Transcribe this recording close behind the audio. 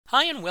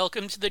Hi and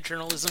welcome to the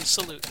Journalism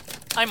Salute.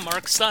 I'm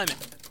Mark Simon.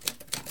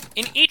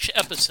 In each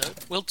episode,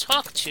 we'll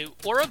talk to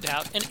or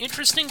about an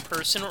interesting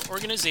person or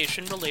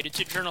organization related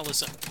to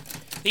journalism.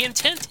 The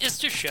intent is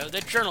to show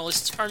that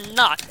journalists are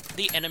not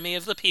the enemy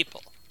of the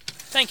people.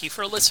 Thank you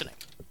for listening.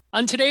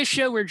 On today's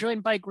show, we're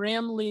joined by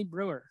Graham Lee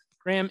Brewer.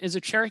 Graham is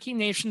a Cherokee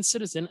Nation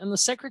citizen and the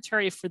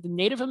secretary for the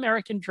Native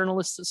American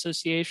Journalists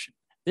Association.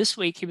 This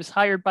week, he was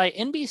hired by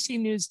NBC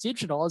News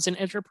Digital as an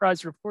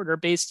enterprise reporter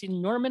based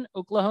in Norman,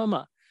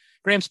 Oklahoma.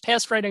 Graham's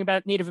past writing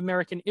about Native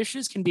American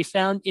issues can be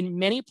found in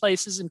many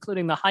places,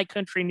 including the High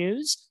Country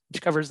News,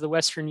 which covers the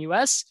Western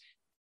U.S.,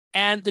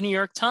 and the New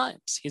York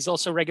Times. He's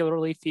also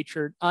regularly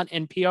featured on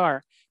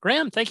NPR.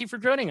 Graham, thank you for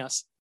joining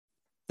us.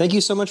 Thank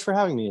you so much for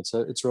having me. It's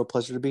a real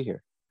pleasure to be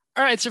here.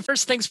 All right, so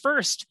first things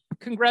first,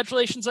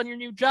 congratulations on your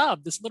new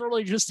job. This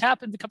literally just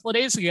happened a couple of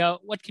days ago.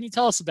 What can you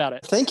tell us about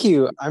it? Thank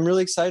you. I'm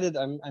really excited.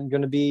 I'm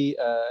going to be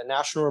a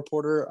national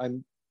reporter.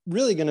 I'm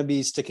really going to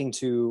be sticking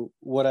to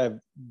what I've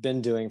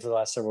been doing for the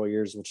last several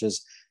years, which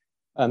is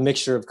a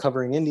mixture of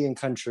covering Indian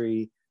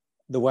country,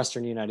 the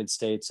Western United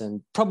States,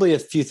 and probably a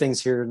few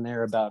things here and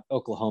there about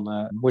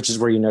Oklahoma, which is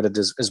where you noted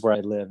is where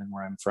I live and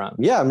where I'm from.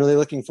 Yeah, I'm really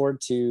looking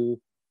forward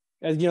to,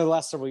 the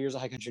last several years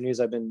of High Country News,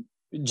 I've been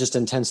just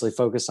intensely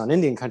focused on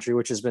Indian country,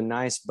 which has been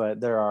nice,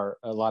 but there are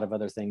a lot of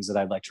other things that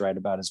I'd like to write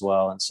about as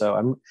well. And so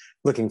I'm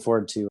looking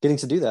forward to getting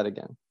to do that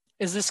again.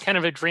 Is this kind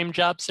of a dream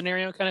job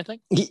scenario kind of thing?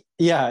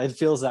 Yeah, it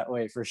feels that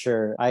way for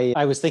sure.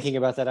 I was thinking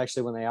about that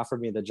actually when they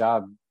offered me the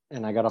job,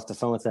 and I got off the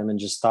phone with them and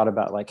just thought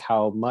about like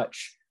how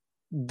much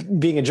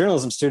being a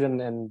journalism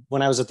student, and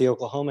when I was at the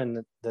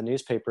Oklahoman, the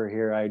newspaper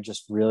here, I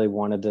just really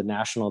wanted a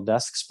national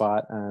desk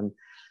spot.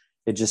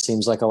 It just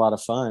seems like a lot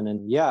of fun.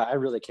 And yeah, I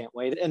really can't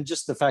wait. And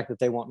just the fact that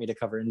they want me to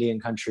cover Indian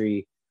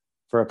country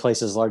for a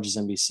place as large as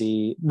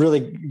NBC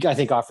really, I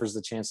think, offers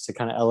the chance to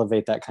kind of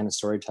elevate that kind of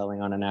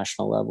storytelling on a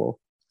national level.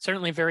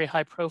 Certainly very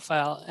high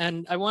profile.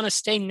 And I want to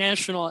stay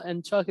national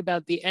and talk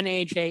about the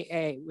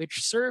NAJA,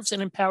 which serves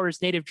and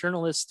empowers Native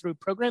journalists through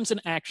programs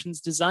and actions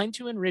designed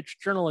to enrich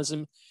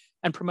journalism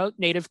and promote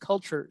Native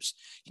cultures.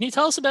 Can you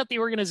tell us about the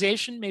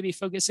organization, maybe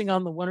focusing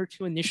on the one or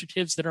two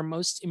initiatives that are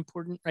most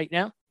important right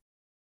now?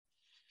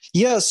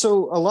 Yeah,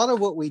 so a lot of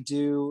what we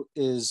do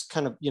is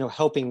kind of,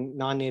 helping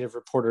non-Native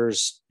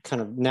reporters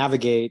kind of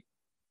navigate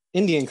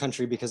Indian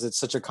country because it's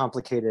such a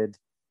complicated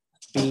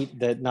feat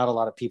that not a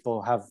lot of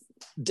people have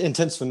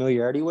intense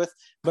familiarity with.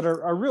 But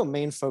our real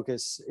main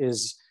focus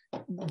is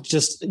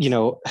just,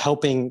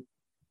 helping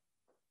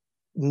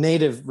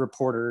Native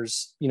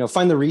reporters,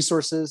 find the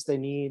resources they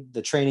need,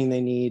 the training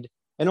they need,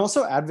 and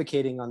also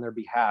advocating on their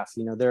behalf.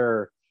 There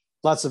are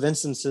lots of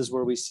instances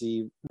where we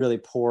see really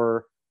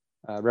poor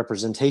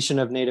representation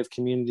of Native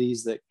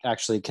communities that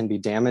actually can be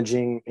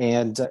damaging.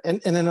 And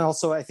then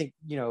also, I think,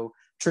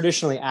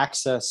 traditionally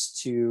access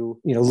to,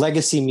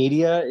 legacy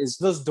media is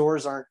those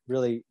doors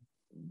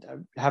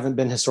haven't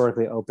been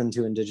historically open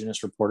to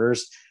Indigenous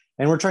reporters.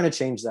 And we're trying to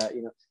change that,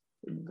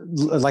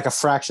 like a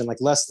fraction,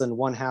 like less than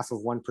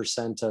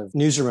 0.5% of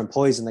newsroom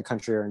employees in the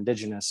country are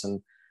Indigenous.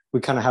 And we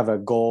kind of have a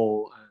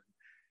goal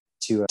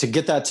to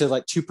get that to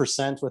like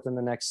 2% within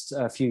the next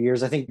few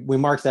years. I think we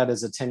marked that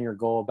as a 10-year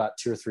goal about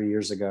 2 or 3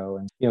 years ago.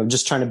 And,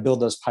 just trying to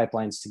build those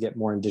pipelines to get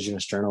more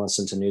Indigenous journalists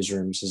into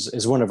newsrooms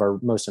is one of our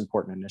most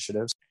important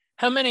initiatives.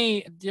 How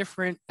many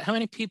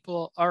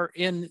people are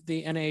in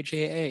the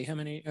NAJA? How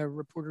many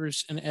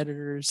reporters and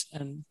editors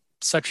and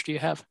such do you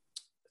have?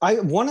 I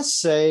want to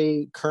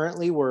say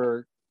currently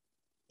we're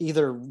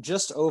either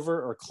just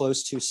over or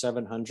close to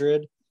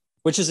 700,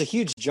 which is a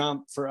huge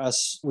jump for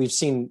us. We've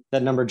seen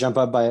that number jump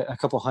up by a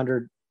couple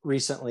hundred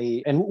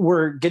recently, and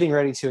we're getting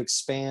ready to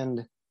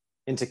expand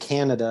into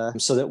Canada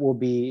so that we'll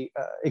be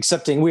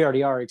we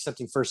already are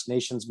accepting First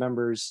Nations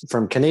members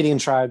from Canadian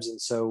tribes.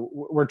 And so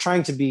we're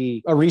trying to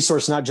be a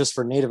resource, not just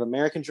for Native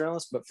American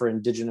journalists, but for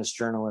Indigenous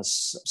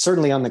journalists,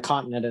 certainly on the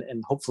continent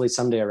and hopefully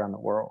someday around the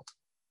world.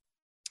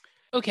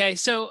 Okay,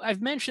 so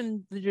I've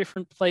mentioned the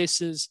different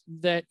places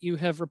that you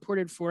have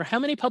reported for. How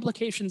many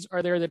publications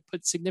are there that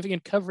put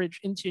significant coverage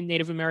into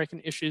Native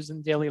American issues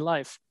in daily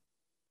life?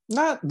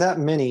 Not that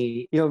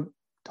many.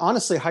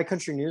 Honestly, High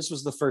Country News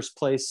was the first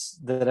place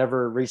that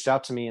ever reached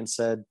out to me and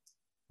said,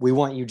 we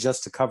want you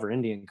just to cover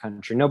Indian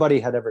country. Nobody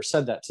had ever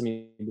said that to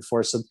me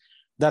before. So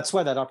that's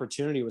why that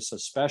opportunity was so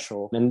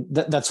special. And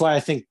that's why I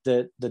think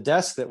that the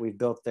desk that we've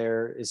built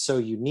there is so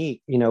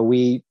unique.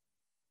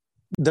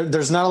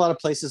 There's not a lot of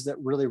places that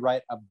really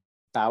write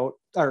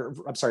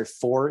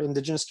for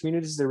Indigenous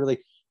communities.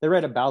 They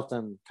write about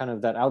them, kind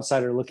of that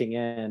outsider looking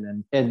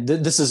in. And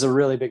this is a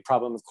really big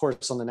problem, of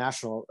course, on the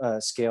national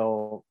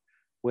scale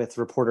with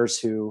reporters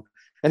who,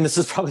 and this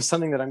is probably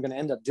something that I'm going to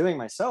end up doing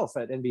myself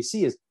at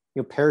NBC, is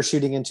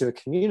parachuting into a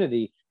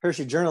community.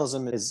 Parachute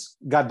journalism has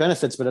got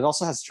benefits, but it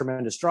also has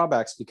tremendous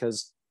drawbacks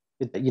because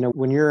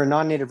when you're a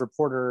non-Native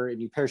reporter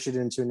and you parachute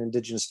into an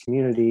Indigenous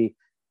community,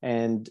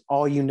 and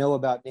all you know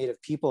about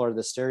Native people are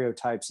the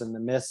stereotypes and the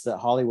myths that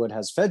Hollywood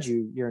has fed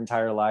you your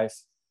entire life,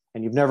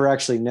 and you've never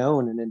actually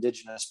known an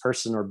Indigenous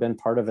person or been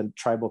part of a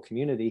tribal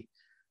community,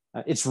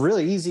 it's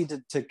really easy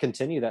to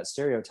continue that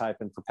stereotype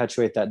and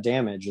perpetuate that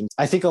damage. And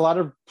I think a lot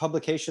of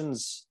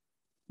publications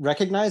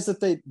recognize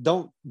that they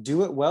don't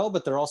do it well,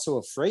 but they're also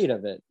afraid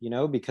of it,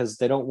 because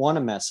they don't want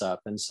to mess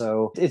up. And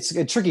so it's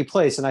a tricky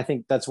place. And I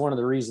think that's one of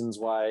the reasons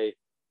why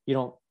you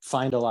don't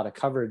find a lot of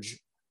coverage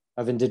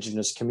of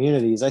Indigenous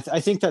communities.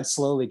 I think that's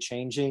slowly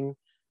changing.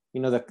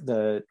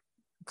 The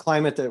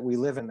climate that we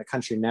live in the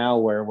country now,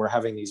 where we're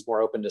having these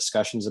more open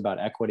discussions about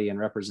equity and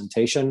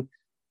representation,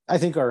 I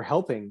think are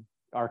helping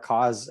our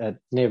cause at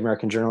Native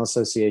American Journal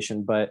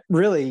Association. But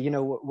really,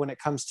 when it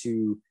comes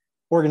to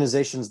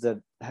organizations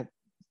that have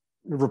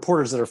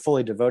reporters that are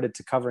fully devoted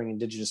to covering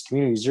Indigenous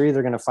communities, you're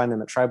either going to find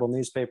them at tribal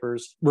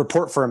newspapers.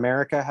 Report for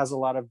America has a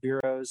lot of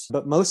bureaus,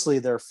 but mostly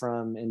they're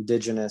from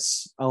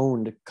Indigenous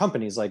owned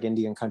companies like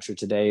Indian Country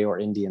Today or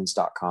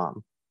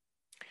Indians.com.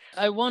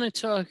 I want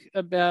to talk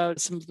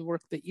about some of the work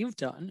that you've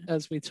done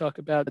as we talk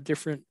about the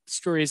different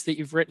stories that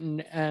you've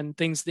written and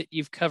things that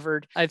you've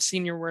covered. I've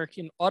seen your work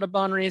in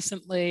Audubon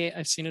recently.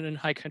 I've seen it in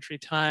High Country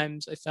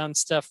Times. I found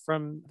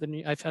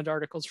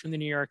articles from the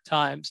New York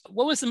Times.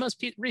 What was the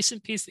most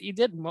recent piece that you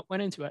did and what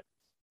went into it?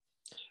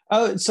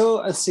 Oh, so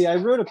let's see. I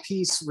wrote a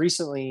piece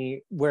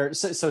recently where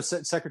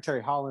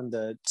Secretary Holland,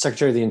 the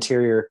Secretary of the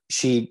Interior,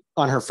 she,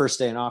 on her first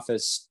day in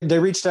office,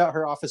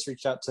 her office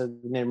reached out to the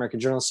Native American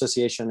Journal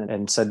Association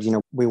and said,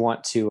 we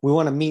want to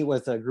meet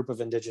with a group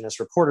of Indigenous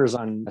reporters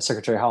on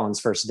Secretary Holland's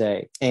first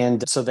day.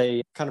 And so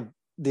the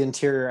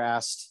Interior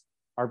asked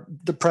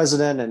the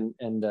president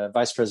and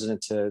vice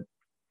president to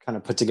kind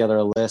of put together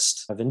a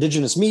list of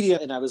Indigenous media.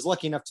 And I was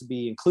lucky enough to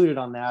be included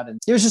on that. And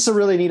it was just a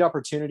really neat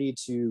opportunity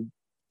to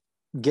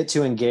get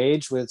to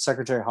engage with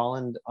Secretary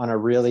Holland on a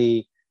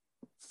really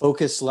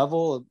focused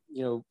level.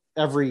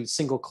 Every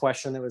single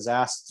question that was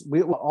asked,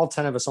 all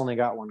 10 of us only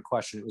got one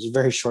question. It was a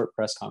very short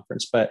press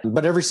conference, but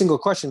every single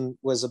question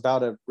was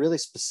about a really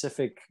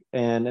specific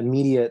and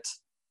immediate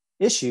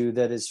issue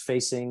that is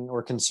facing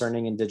or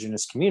concerning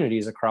Indigenous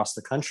communities across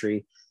the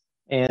country.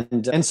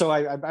 And so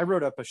I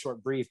wrote up a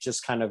short brief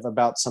just kind of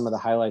about some of the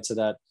highlights of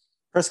that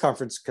press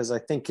conference, because I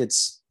think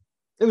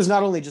it was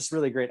not only just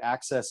really great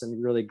access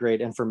and really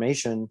great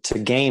information to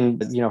gain,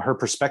 her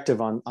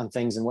perspective on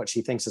things and what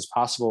she thinks is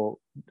possible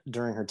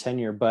during her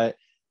tenure, but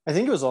I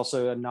think it was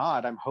also a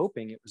nod. I'm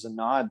hoping it was a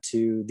nod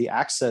to the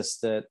access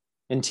that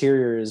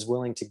Interior is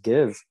willing to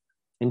give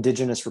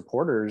Indigenous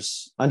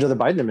reporters under the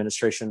Biden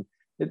administration.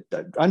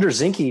 Under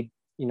Zinke,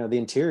 the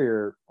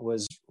Interior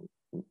was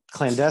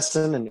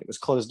clandestine and it was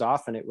closed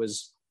off and it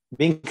was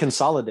being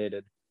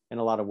consolidated in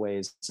a lot of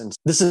ways. And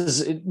this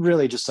is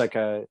really just like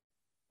a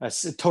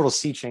total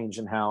sea change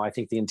in how I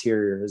think the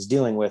Interior is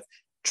dealing with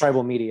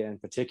tribal media in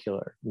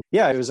particular.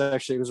 Yeah, it was a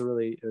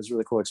really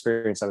cool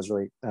experience. I was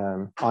really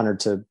honored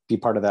to be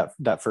part of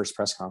that first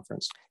press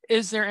conference.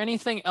 Is there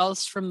anything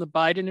else from the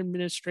Biden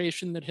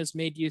administration that has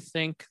made you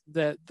think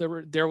that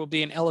there will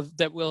be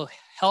that will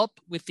help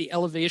with the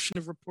elevation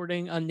of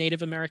reporting on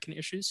Native American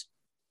issues?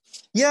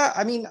 Yeah,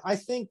 I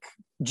think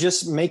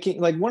just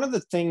making, one of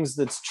the things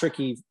that's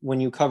tricky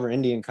when you cover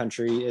Indian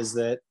country is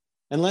that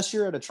unless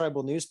you're at a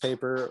tribal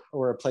newspaper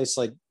or a place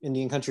like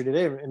Indian Country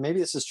Today, and maybe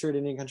this is true at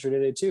Indian Country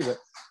Today too, but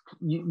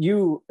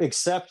you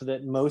accept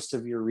that most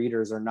of your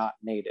readers are not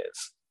Native.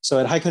 So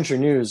at High Country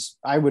News,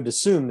 I would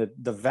assume that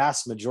the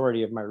vast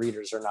majority of my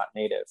readers are not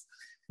Native.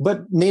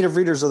 But Native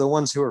readers are the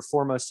ones who are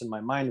foremost in my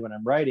mind when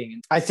I'm writing.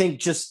 And I think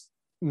just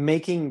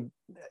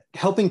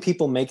helping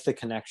people make the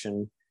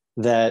connection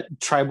that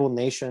tribal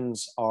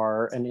nations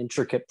are an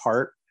intricate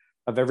part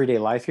of everyday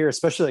life here,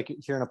 especially like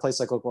here in a place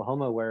like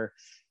Oklahoma, where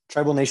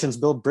tribal nations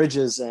build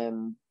bridges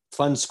and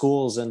fund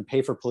schools and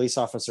pay for police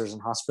officers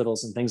and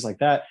hospitals and things like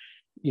that.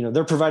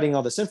 They're providing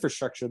all this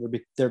infrastructure.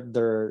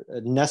 They're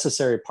a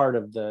necessary part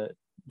of the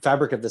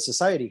fabric of the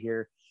society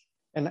here.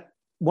 And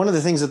one of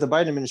the things that the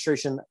Biden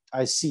administration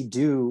I see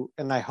do,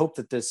 and I hope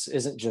that this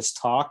isn't just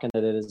talk and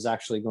that it is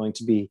actually going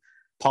to be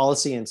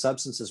policy and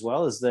substance as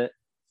well, is that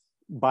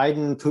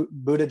Biden,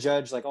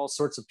 Buttigieg, like all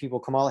sorts of people,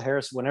 Kamala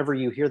Harris, whenever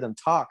you hear them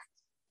talk,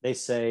 they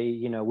say,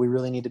 we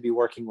really need to be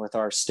working with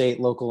our state,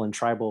 local, and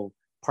tribal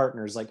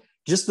partners. Like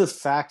just the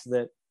fact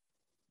that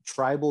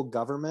tribal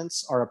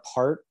governments are a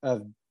part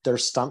of their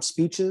stump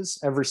speeches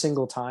every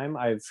single time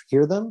I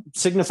hear them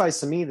signifies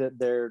to me that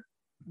they're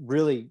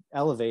really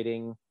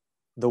elevating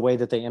the way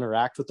that they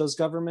interact with those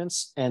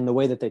governments and the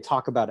way that they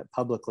talk about it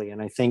publicly.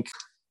 And I think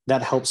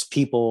that helps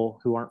people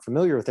who aren't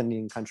familiar with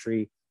Indian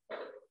country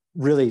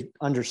really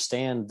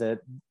understand that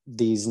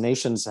these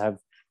nations have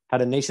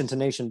had a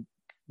nation-to-nation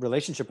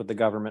relationship with the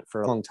government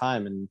for a long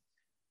time,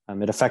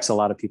 and it affects a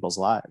lot of people's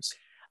lives.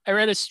 I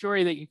read a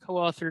story that you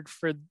co-authored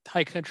for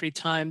High Country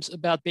Times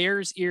about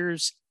Bears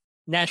Ears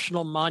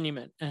National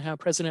Monument and how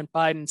President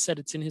Biden said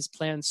it's in his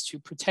plans to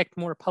protect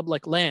more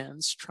public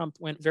lands. Trump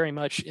went very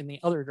much in the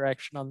other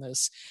direction on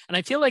this. And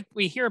I feel like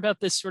we hear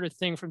about this sort of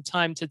thing from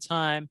time to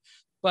time,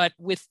 but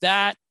with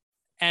that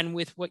and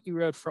with what you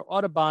wrote for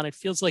Audubon, it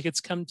feels like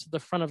it's come to the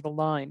front of the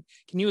line.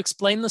 Can you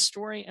explain the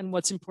story and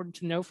what's important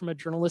to know from a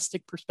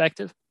journalistic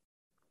perspective?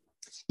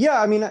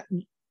 Yeah,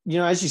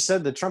 as you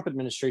said, the Trump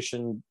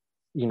administration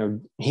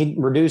he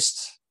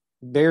reduced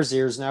Bears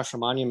Ears National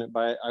Monument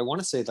by, I want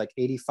to say, like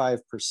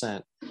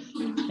 85%.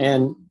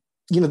 And,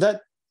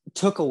 that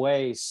took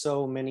away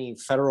so many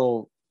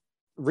federal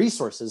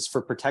resources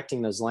for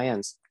protecting those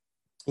lands.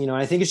 And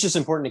I think it's just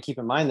important to keep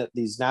in mind that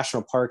these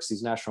national parks,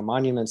 these national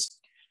monuments,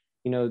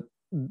 the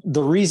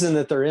reason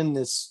that they're in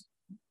this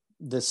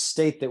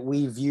state that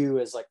we view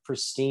as like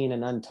pristine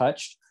and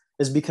untouched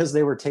is because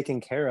they were taken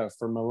care of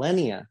for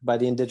millennia by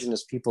the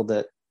indigenous people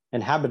that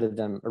inhabited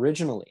them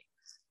originally.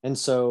 And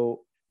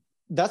so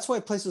that's why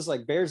places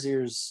like Bears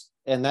Ears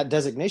and that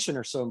designation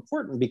are so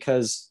important,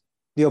 because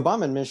the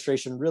Obama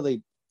administration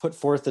really put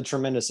forth a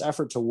tremendous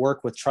effort to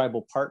work with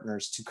tribal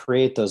partners to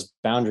create those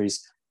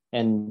boundaries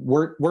and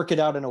work it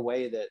out in a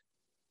way that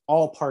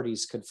all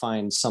parties could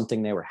find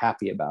something they were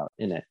happy about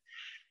in it.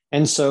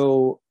 And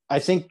so I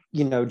think,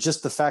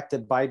 just the fact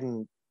that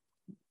Biden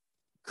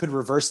could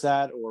reverse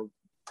that, or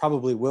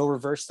probably will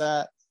reverse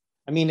that.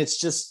 I mean,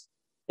 it's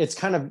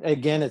kind of,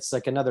 again, it's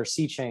like another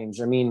sea change.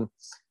 I mean,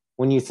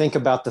 when you think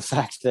about the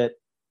fact that,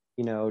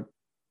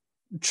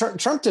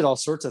 Trump did all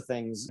sorts of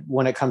things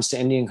when it comes to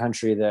Indian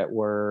country that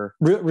were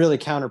really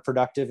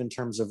counterproductive in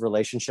terms of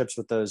relationships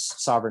with those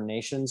sovereign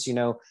nations,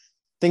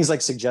 things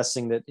like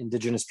suggesting that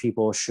indigenous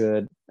people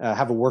should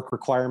have a work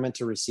requirement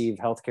to receive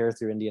healthcare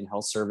through Indian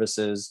health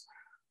services,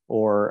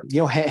 or,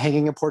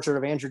 hanging a portrait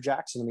of Andrew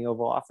Jackson in the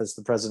Oval Office,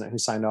 the president who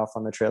signed off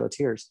on the Trail of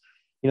Tears.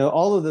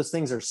 All of those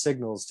things are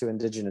signals to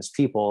indigenous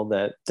people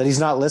that he's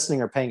not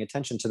listening or paying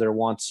attention to their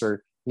wants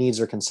or needs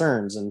or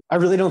concerns. And I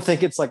really don't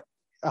think it's like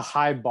a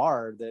high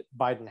bar that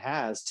Biden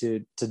has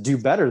to do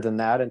better than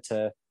that and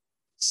to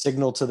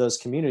signal to those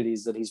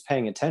communities that he's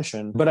paying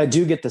attention. But I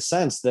do get the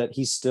sense that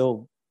he's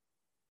still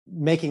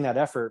making that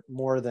effort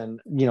more than,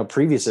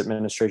 previous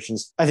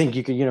administrations. I think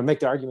you could, make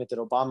the argument that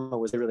Obama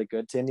was really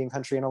good to Indian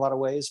country in a lot of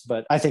ways,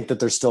 but I think that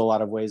there's still a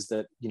lot of ways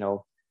that,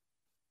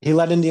 he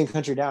let Indian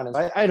country down. And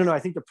I don't know. I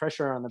think the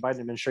pressure on the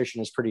Biden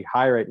administration is pretty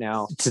high right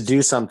now to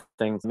do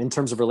something in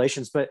terms of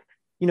relations. But,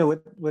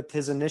 with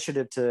his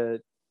initiative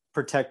to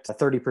protect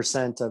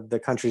 30% of the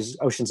country's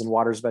oceans and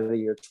waters by the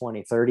year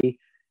 2030,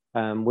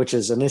 which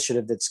is an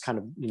initiative that's kind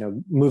of,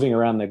 moving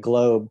around the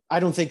globe. I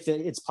don't think that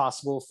it's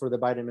possible for the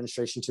Biden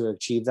administration to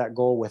achieve that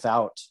goal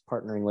without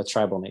partnering with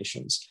tribal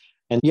nations.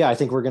 And yeah, I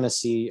think we're going to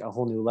see a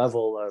whole new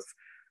level of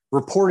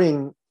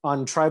reporting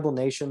on tribal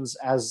nations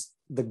as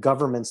the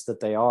governments that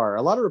they are.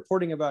 A lot of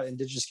reporting about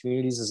indigenous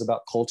communities is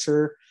about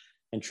culture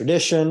and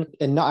tradition.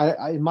 And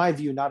in my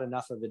view, not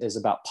enough of it is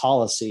about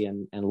policy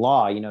and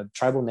law.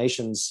 Tribal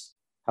nations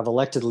have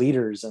elected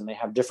leaders, and they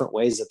have different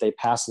ways that they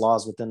pass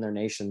laws within their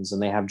nations,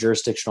 and they have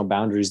jurisdictional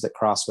boundaries that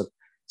cross with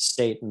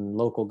state and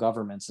local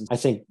governments. And I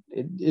think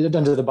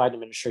under the Biden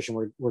administration,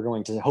 we're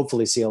going to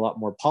hopefully see a lot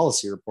more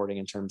policy reporting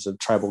in terms of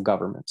tribal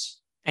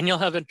governments. And you'll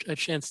have a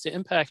chance to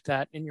impact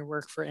that in your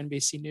work for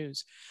NBC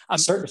News.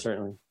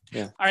 Certainly.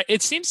 Yeah. All right.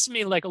 It seems to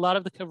me like a lot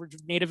of the coverage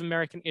of Native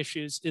American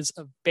issues is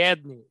of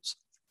bad news.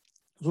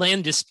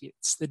 Land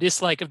disputes, the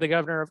dislike of the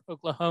governor of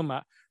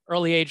Oklahoma,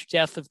 early age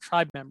death of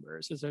tribe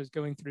members, as I was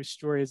going through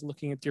stories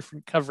looking at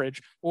different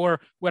coverage,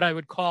 or what I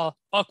would call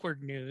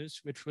awkward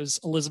news, which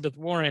was Elizabeth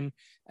Warren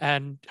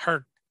and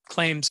her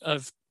claims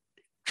of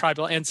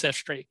tribal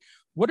ancestry.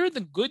 What are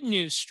the good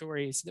news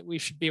stories that we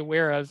should be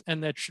aware of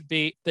and that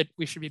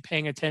we should be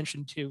paying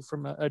attention to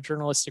from a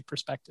journalistic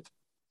perspective?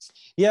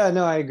 Yeah,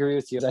 no, I agree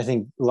with you. I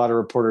think a lot of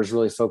reporters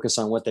really focus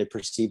on what they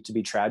perceive to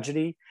be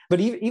tragedy. But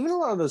even a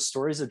lot of those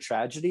stories of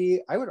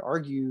tragedy, I would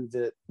argue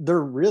that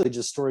they're really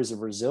just stories of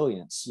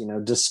resilience,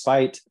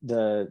 despite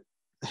the,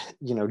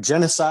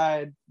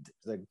 genocide,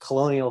 the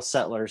colonial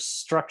settler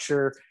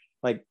structure,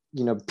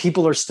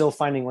 people are still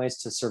finding ways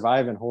to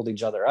survive and hold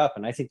each other up.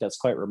 And I think that's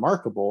quite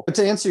remarkable. But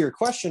to answer your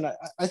question,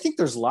 I think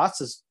there's lots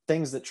of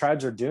things that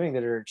tribes are doing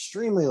that are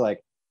extremely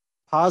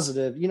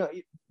positive,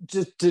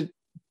 just to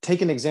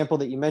take an example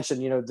that you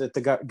mentioned, that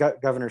the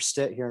Governor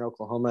Stitt here in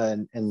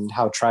Oklahoma and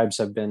how tribes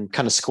have been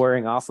kind of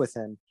squaring off with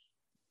him.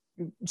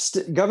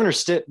 Governor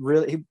Stitt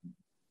really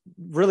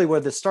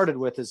what this started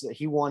with is that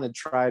he wanted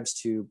tribes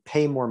to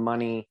pay more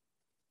money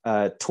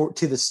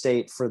to the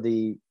state for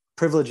the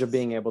privilege of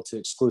being able to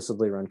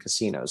exclusively run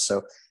casinos.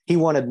 So he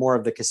wanted more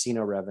of the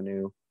casino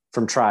revenue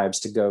from tribes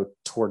to go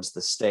towards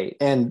the state.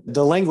 And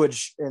the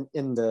language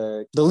in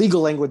the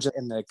legal language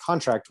in the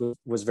contract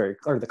was very,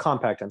 or the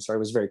compact,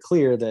 was very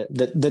clear that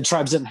the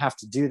tribes didn't have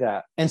to do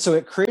that. And so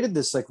it created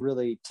this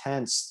really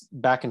tense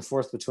back and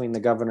forth between the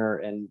governor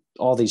and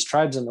all these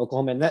tribes in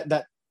Oklahoma.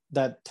 And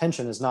that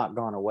tension has not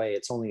gone away.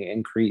 It's only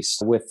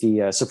increased with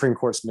the Supreme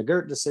Court's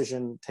McGirt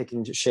decision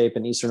taking shape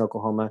in Eastern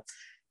Oklahoma.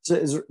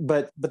 So,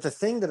 but the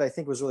thing that I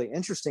think was really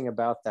interesting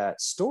about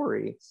that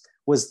story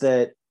was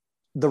that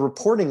the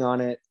reporting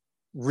on it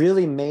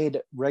really made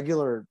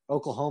regular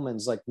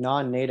Oklahomans,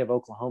 non-native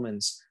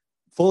Oklahomans,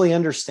 fully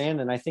understand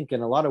and I think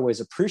in a lot of ways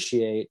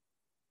appreciate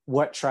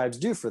what tribes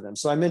do for them.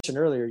 So I mentioned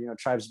earlier,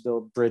 tribes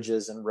build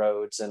bridges and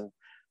roads and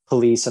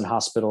police and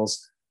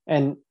hospitals.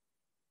 And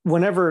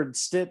whenever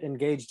Stitt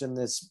engaged in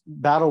this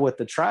battle with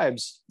the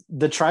tribes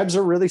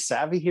are really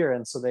savvy here.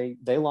 And so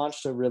they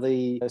launched a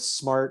really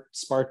smart,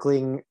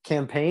 sparkling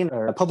campaign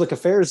or a public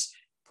affairs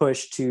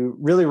push to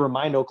really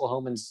remind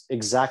Oklahomans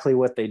exactly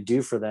what they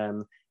do for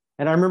them.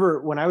 And I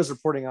remember when I was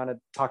reporting on it,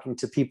 talking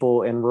to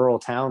people in rural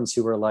towns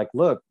who were like,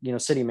 look,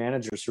 city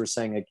managers who were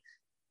saying, like,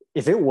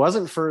 if it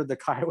wasn't for the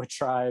Kiowa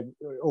tribe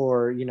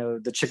or,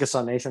 the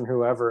Chickasaw Nation,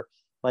 whoever,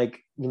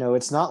 like,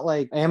 it's not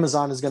like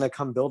Amazon is going to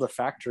come build a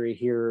factory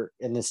here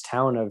in this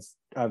town of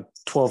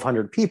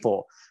 1,200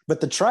 people,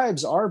 but the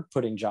tribes are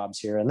putting jobs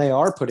here, and they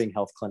are putting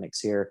health clinics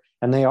here,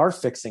 and they are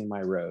fixing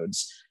my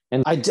roads.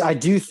 And I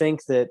do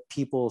think that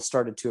people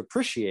started to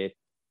appreciate,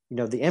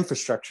 the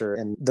infrastructure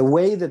and the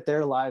way that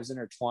their lives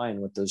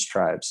intertwine with those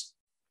tribes.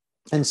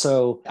 And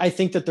so I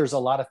think that there's a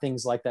lot of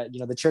things like that.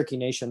 The Cherokee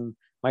Nation,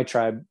 my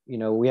tribe,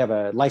 we have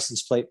a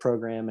license plate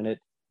program, and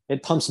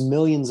it pumps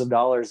millions of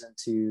dollars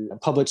into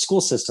public school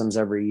systems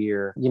every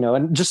year,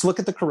 and just look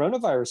at the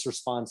coronavirus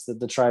response that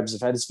the tribes have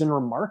had. It's been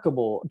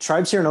remarkable.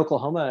 Tribes here in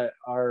Oklahoma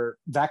are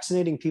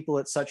vaccinating people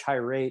at such high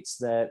rates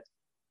that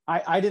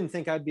I didn't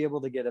think I'd be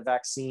able to get a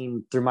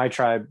vaccine through my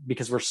tribe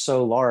because we're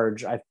so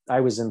large. I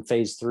was in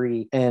phase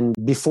 3. And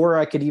before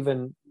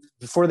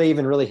they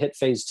even really hit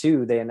phase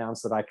 2, they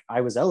announced that I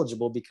was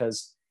eligible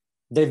because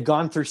they've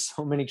gone through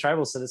so many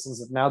tribal citizens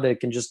that now they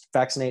can just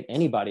vaccinate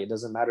anybody. It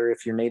doesn't matter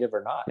if you're native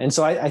or not. And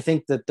so I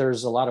think that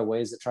there's a lot of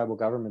ways that tribal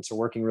governments are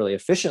working really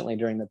efficiently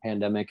during the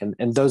pandemic.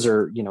 And those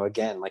are,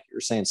 again, like you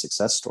were saying,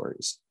 success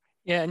stories.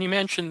 Yeah, and you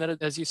mentioned that,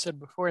 as you said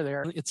before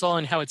there, it's all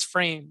in how it's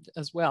framed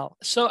as well.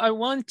 So I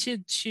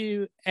wanted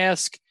to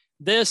ask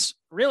this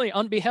really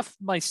on behalf of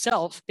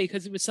myself,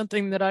 because it was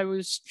something that I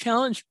was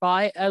challenged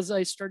by as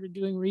I started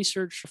doing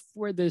research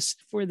for this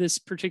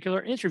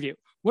particular interview.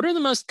 What are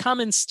the most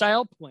common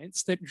style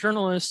points that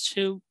journalists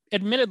who,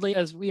 admittedly,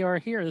 as we are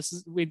here,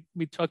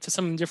 we talk to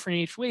someone different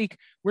each week,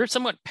 we're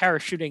somewhat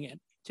parachuting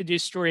in to do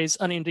stories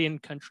on Indian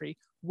country.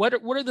 What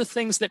are the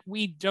things that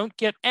we don't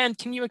get? And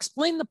can you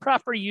explain the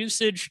proper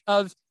usage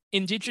of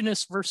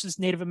Indigenous versus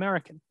Native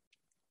American?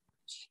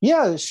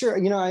 Yeah, sure.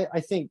 I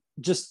think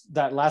just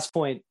that last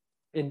point,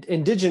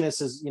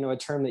 Indigenous is, a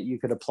term that you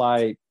could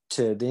apply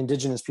to the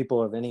indigenous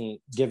people of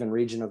any given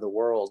region of the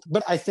world.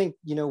 But I think,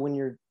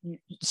 when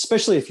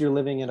especially if you're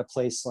living in a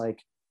place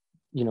like,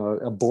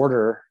 a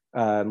border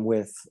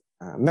with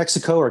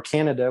Mexico or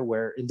Canada,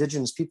 where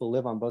indigenous people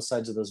live on both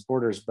sides of those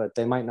borders, but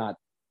they might not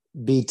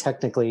be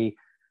technically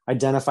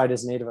identified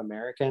as Native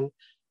American.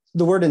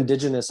 The word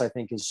indigenous, I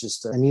think, is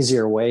just an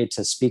easier way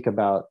to speak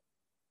about,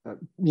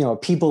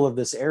 people of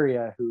this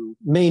area who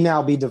may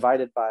now be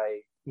divided by,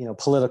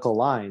 political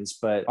lines,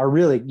 but are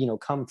really,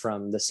 come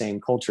from the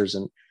same cultures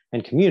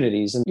and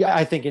communities. And yeah,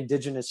 I think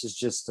indigenous is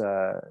just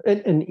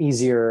an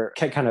easier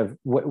kind of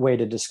way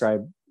to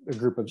describe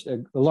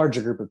a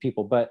larger group of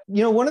people. But,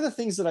 one of the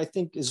things that I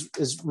think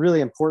is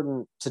really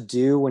important to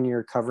do when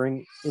you're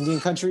covering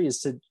Indian country is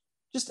to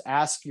just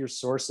ask your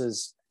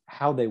sources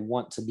how they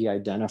want to be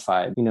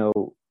identified.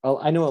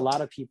 I know a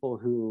lot of people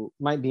who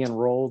might be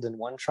enrolled in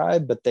one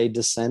tribe, but they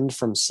descend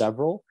from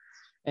several.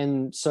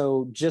 And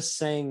so just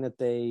saying that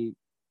they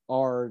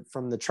are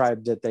from the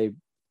tribe that they,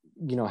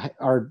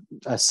 are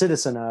a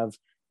citizen of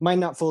might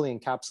not fully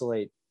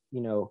encapsulate,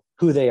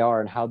 who they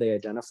are and how they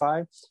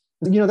identify.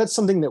 That's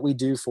something that we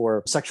do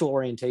for sexual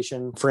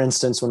orientation, for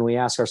instance, when we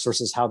ask our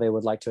sources how they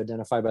would like to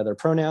identify by their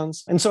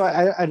pronouns. And so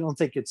I don't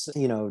think it's,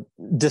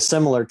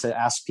 dissimilar to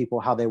ask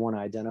people how they want to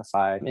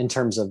identify in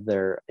terms of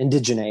their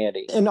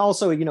indigeneity. And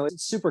also,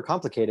 it's super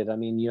complicated. I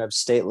mean, you have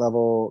state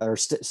level or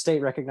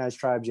state recognized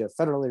tribes, you have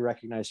federally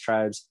recognized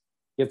tribes.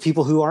 You have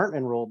people who aren't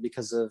enrolled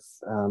because of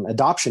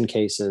adoption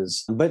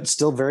cases, but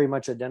still very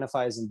much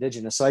identify as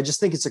indigenous. So I just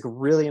think it's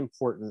really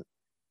important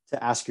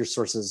to ask your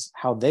sources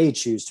how they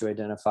choose to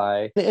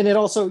identify. And it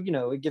also,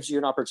 it gives you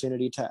an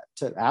opportunity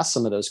to ask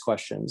some of those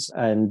questions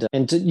and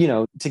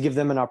to give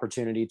them an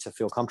opportunity to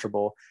feel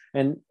comfortable.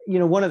 And,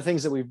 one of the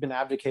things that we've been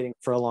advocating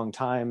for a long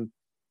time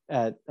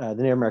at the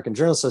Native American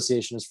Journal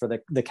Association is for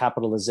the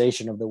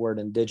capitalization of the word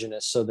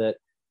indigenous, so that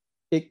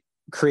it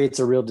creates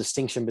a real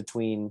distinction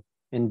between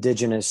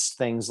indigenous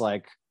things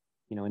like,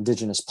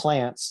 indigenous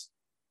plants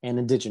and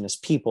indigenous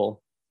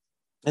people.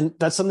 And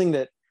that's something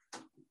that,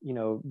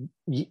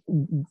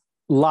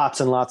 lots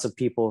and lots of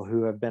people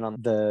who have been on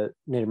the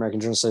Native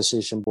American Journal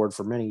Association board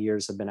for many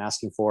years have been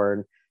asking for.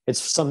 And it's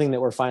something that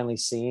we're finally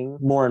seeing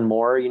more and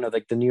more,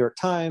 like the New York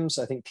Times,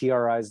 I think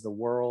PRI's The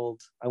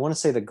World, I want to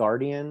say The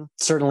Guardian,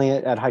 certainly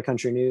at High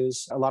Country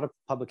News. A lot of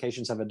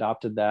publications have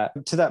adopted that.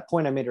 To that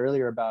point I made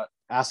earlier about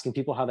asking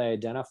people how they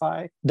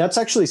identify, that's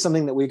actually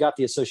something that we got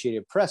the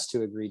Associated Press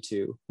to agree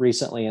to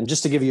recently. And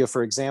just to give you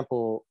for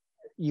example,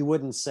 you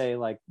wouldn't say,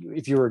 like,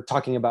 if you were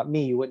talking about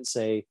me, you wouldn't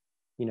say,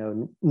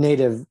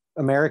 Native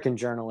American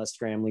journalist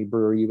Graham Lee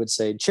Brewer, you would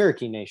say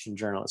Cherokee Nation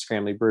journalist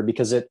Graham Lee Brewer,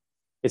 because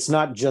it's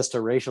not just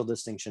a racial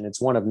distinction, it's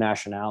one of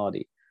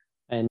nationality.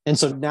 And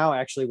so now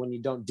actually when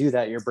you don't do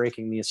that, you're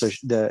breaking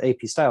the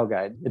AP style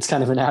guide. It's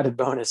kind of an added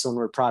bonus when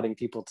we're prodding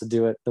people to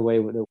do it the way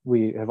that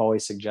we have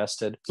always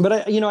suggested. But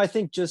I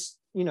think just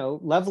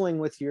leveling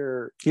with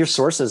your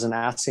sources and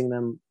asking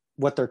them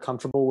what they're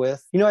comfortable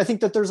with. I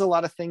think that there's a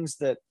lot of things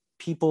that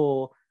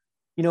people,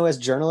 as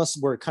journalists,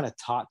 we're kind of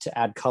taught to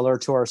add color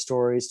to our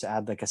stories, to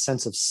add like a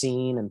sense of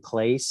scene and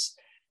place.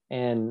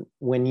 And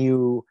when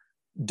you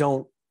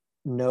don't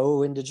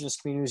know Indigenous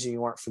communities and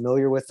you aren't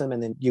familiar with them,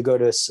 and then you go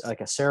to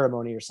like a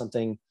ceremony or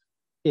something,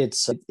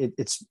 it's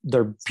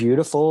they're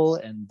beautiful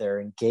and they're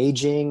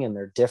engaging and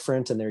they're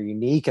different and they're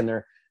unique and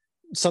they're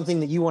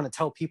something that you want to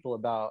tell people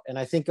about. And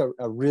I think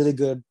a really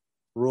good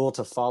rule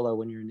to follow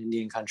when you're in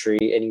Indian country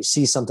and you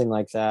see something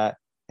like that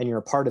and you're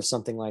a part of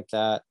something like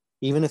that,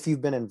 even if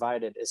you've been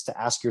invited, is to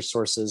ask your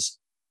sources,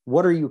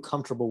 what are you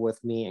comfortable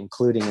with me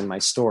including in my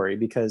story?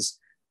 Because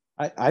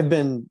I've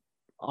been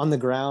on the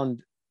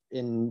ground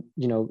in,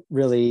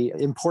 really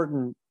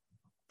important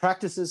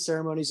practices,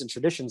 ceremonies, and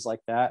traditions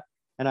like that.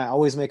 And I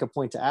always make a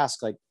point to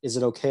ask, like, is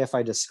it okay if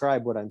I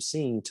describe what I'm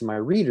seeing to my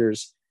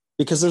readers?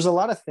 Because there's a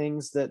lot of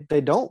things that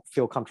they don't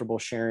feel comfortable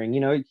sharing.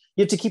 You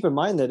have to keep in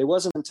mind that it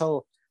wasn't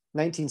until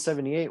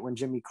 1978 when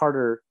Jimmy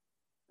Carter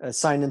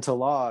signed into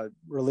law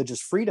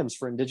religious freedoms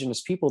for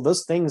Indigenous people.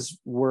 Those things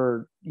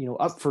were,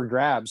 up for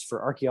grabs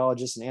for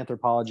archaeologists and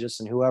anthropologists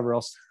and whoever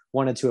else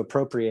wanted to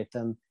appropriate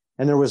them.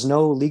 And there was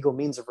no legal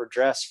means of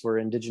redress for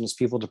Indigenous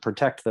people to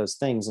protect those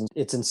things. And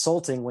it's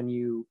insulting when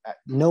you,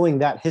 knowing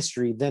that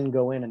history, then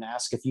go in and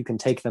ask if you can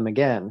take them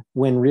again,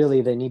 when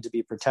really they need to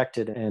be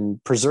protected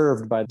and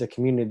preserved by the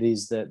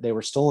communities that they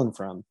were stolen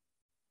from.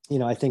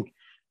 I think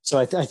so.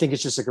 I think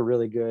it's just like a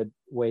really good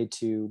way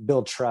to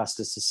build trust,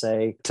 is to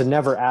say, to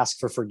never ask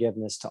for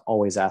forgiveness, to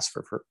always ask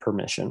for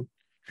permission.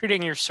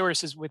 Treating your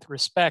sources with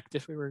respect,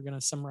 if we were going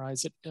to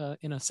summarize it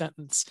in a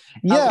sentence.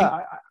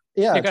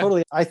 Yeah,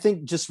 totally. I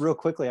think, just real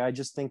quickly, I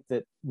just think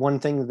that one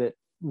thing that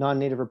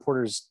non-Native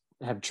reporters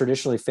have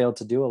traditionally failed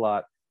to do a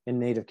lot in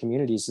Native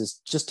communities is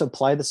just to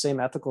apply the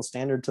same ethical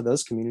standard to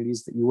those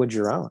communities that you would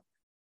your own.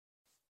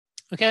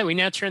 Okay, we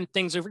now turn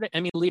things over to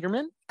Emmy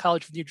Lederman,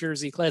 College of New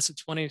Jersey, class of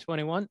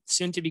 2021,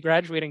 soon to be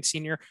graduating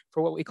senior,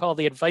 for what we call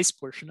the advice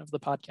portion of the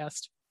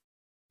podcast.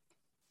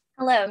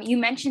 Hello. You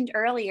mentioned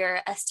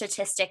earlier a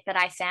statistic that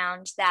I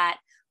found, that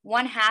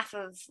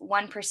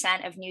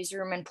 0.5% of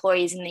newsroom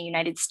employees in the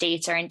United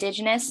States are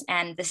Indigenous,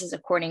 and this is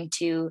according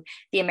to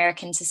the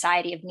American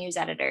Society of News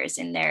Editors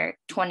in their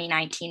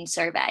 2019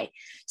 survey.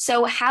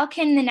 So how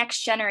can the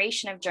next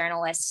generation of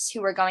journalists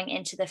who are going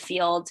into the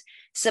field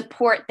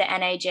support the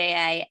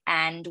NAJA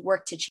and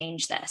work to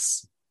change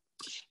this?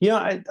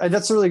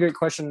 That's a really great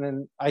question.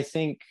 And I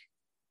think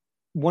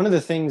one of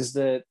the things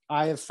that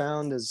I have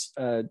found as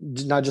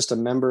not just a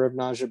member of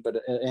NAJA, but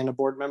and a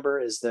board member,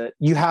 is that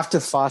you have to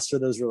foster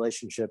those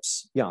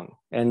relationships young,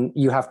 and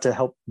you have to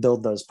help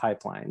build those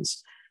pipelines.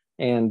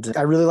 And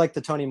I really like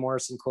the Toni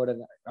Morrison quote,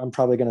 and I'm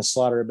probably going to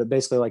slaughter it, but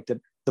basically, like,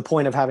 the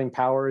point of having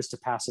power is to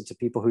pass it to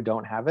people who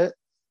don't have it.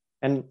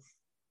 And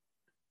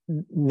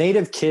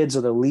Native kids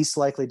are the least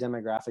likely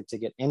demographic to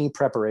get any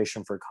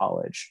preparation for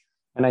college.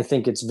 And I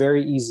think it's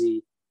very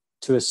easy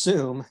to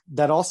assume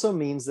that also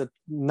means that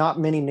not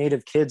many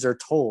Native kids are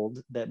told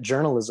that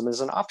journalism is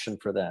an option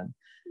for them.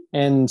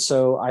 And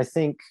so I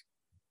think,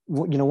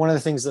 one of the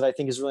things that I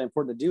think is really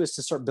important to do is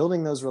to start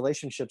building those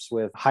relationships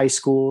with high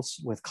schools,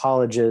 with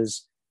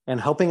colleges, and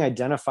helping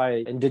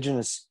identify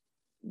Indigenous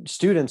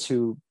students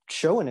who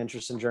show an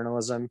interest in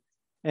journalism,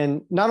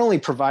 and not only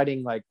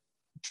providing like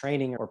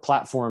training or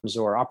platforms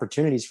or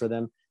opportunities for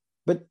them,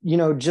 but,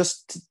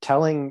 just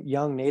telling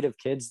young Native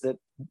kids that,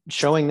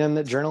 showing them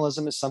that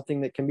journalism is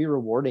something that can be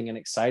rewarding and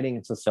exciting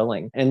and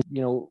fulfilling. And,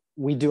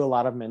 we do a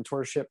lot of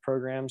mentorship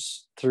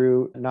programs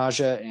through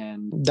NAJA,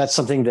 and that's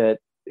something that,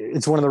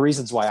 it's one of the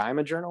reasons why I'm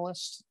a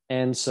journalist.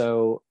 And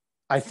so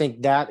I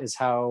think that is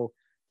how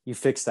you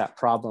fix that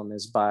problem,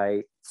 is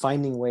by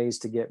finding ways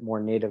to get more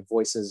Native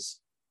voices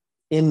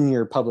in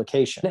your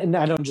publication. And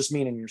I don't just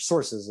mean in your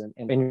sources and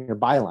in your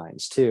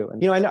bylines too.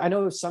 And, I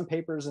know some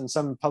papers and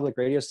some public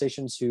radio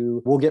stations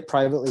who will get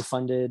privately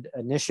funded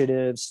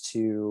initiatives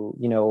to,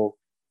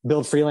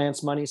 build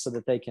freelance money so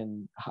that they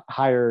can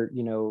hire,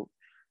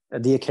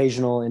 the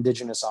occasional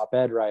Indigenous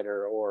op-ed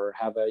writer, or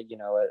have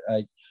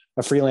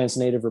a freelance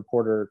Native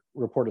reporter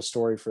report a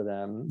story for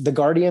them. The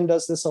Guardian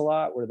does this a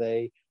lot, where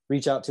they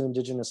reach out to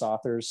Indigenous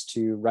authors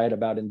to write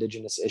about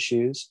Indigenous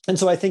issues. And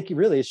so I think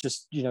really it's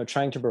just,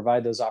 trying to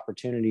provide those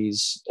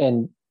opportunities.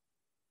 And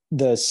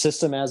the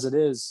system as it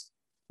is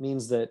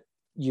means that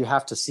you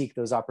have to seek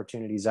those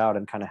opportunities out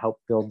and kind of help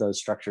build those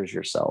structures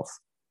yourself.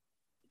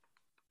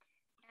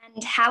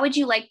 And how would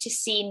you like to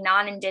see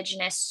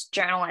non-Indigenous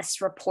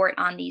journalists report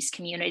on these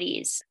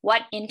communities?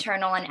 What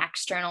internal and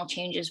external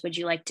changes would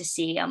you like to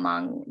see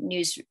among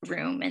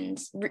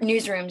newsrooms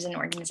and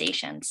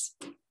organizations?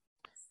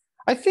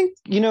 I think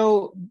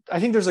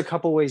there's a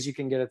couple ways you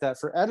can get at that.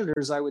 For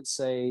editors, I would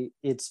say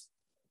it's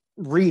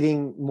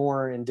reading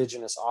more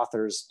Indigenous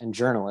authors and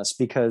journalists,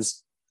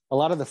 because a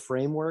lot of the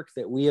framework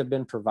that we have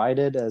been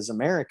provided as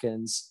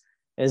Americans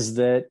is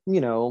that,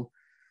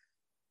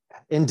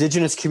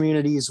 Indigenous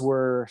communities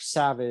were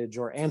savage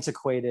or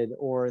antiquated,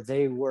 or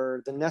they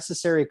were the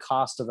necessary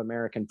cost of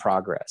American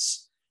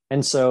progress.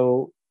 And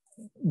so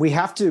we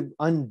have to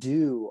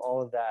undo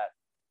all of that,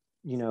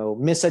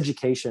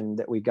 miseducation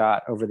that we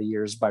got over the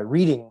years by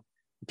reading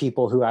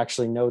people who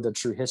actually know the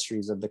true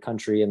histories of the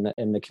country and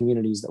the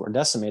communities that were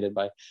decimated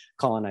by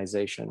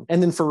colonization.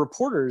 And then for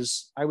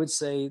reporters, I would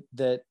say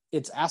that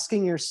it's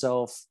asking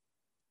yourself,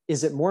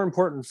 is it more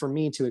important for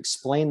me to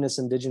explain this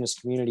indigenous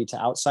community to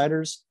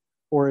outsiders?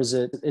 Or is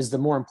the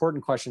more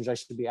important questions I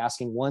should be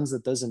asking ones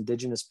that those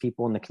indigenous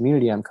people in the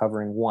community I'm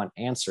covering want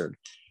answered?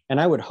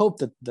 And I would hope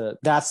that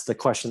that's the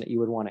question that you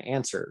would want to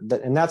answer.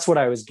 And that's what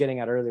I was getting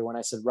at earlier when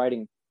I said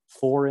writing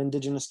for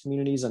indigenous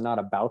communities and not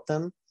about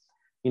them.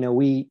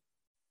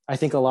 I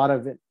think a lot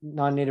of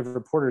non-native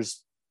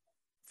reporters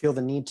feel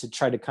the need to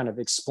try to kind of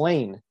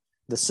explain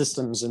the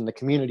systems and the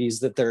communities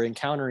that they're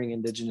encountering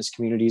indigenous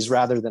communities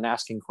rather than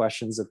asking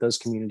questions that those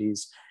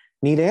communities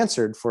need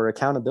answered for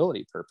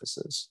accountability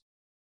purposes.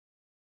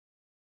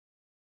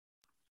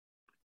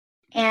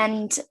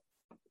 And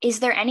is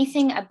there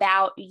anything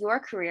about your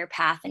career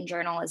path in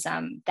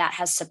journalism that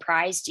has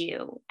surprised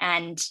you?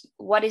 And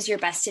what is your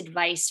best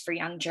advice for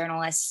young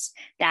journalists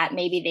that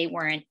maybe they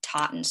weren't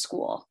taught in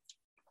school?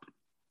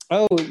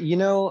 Oh,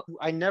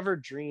 I never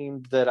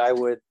dreamed that I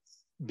would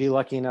be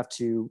lucky enough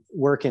to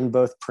work in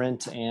both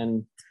print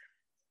and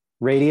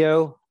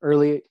radio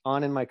early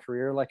on in my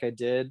career like I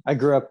did. I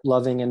grew up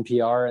loving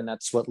NPR, and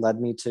that's what led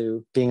me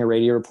to being a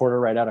radio reporter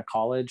right out of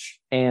college.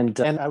 And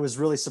I was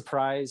really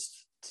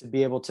surprised to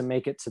be able to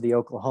make it to the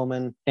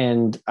Oklahoman.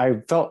 And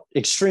I felt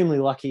extremely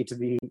lucky to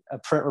be a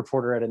print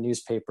reporter at a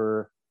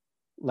newspaper,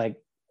 like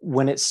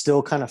when it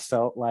still kind of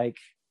felt like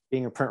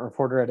being a print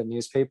reporter at a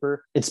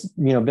newspaper. It's,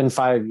 been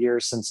 5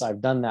 years since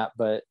I've done that,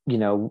 but,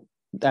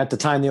 at the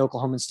time the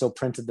Oklahoman still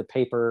printed the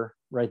paper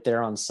right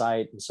there on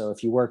site. And so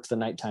if you worked the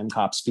nighttime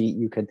cops beat,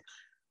 you could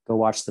go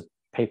watch the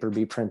paper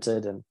be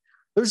printed. And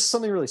there's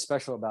something really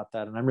special about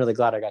that. And I'm really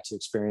glad I got to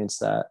experience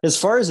that. As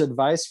far as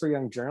advice for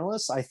young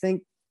journalists, I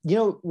think,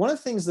 one of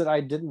the things that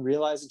I didn't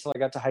realize until I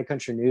got to High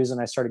Country News and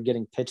I started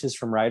getting pitches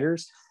from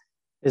writers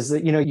is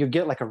that, you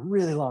get like a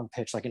really long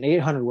pitch, like an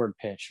 800-word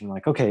pitch. And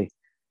like, okay,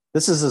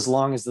 this is as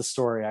long as the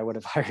story I would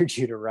have hired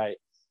you to write.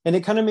 And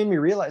it kind of made me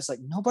realize, like,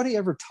 nobody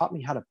ever taught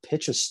me how to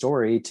pitch a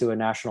story to a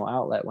national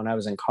outlet when I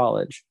was in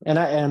college. And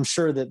I'm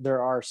sure that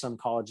there are some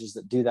colleges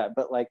that do that.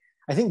 But like,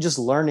 I think just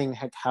learning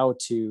how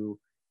to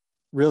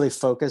really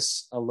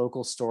focus a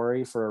local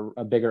story for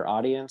a bigger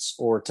audience,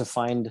 or to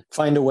find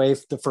a way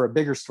for a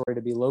bigger story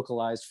to be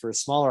localized for a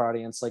smaller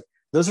audience, like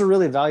those are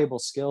really valuable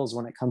skills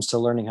when it comes to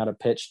learning how to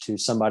pitch to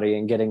somebody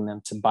and getting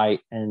them to bite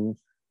and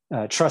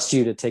trust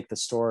you to take the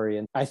story.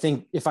 And I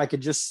think if I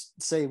could just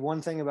say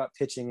one thing about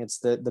pitching, it's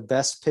that the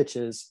best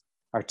pitches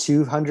are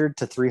 200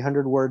 to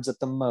 300 words at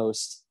the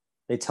most.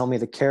 They tell me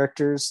the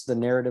characters, the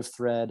narrative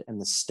thread,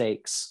 and the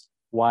stakes,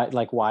 why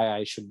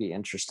I should be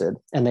interested.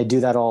 And they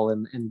do that all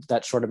in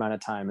that short amount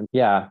of time. And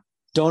yeah,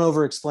 don't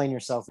over explain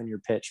yourself in your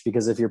pitch,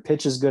 because if your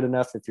pitch is good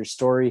enough, if your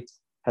story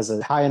has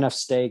a high enough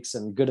stakes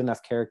and good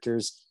enough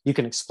characters, you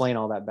can explain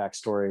all that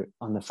backstory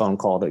on the phone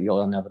call that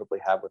you'll inevitably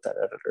have with that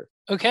editor.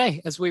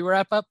 Okay, as we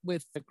wrap up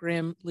with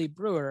Graham Lee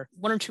Brewer,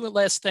 one or two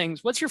last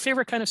things. What's your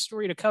favorite kind of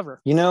story to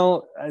cover?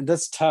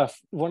 That's tough.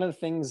 One of the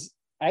things,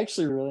 I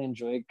actually really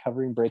enjoy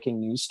covering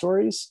breaking news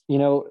stories.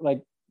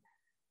 Like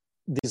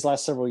these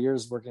last several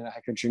years working at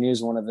High Country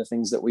News, one of the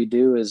things that we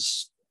do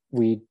is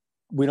we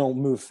don't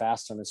move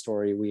fast on a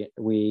story.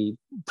 We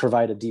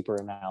provide a deeper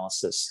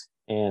analysis,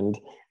 and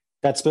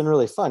that's been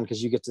really fun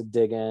because you get to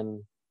dig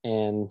in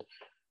and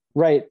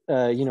write,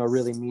 a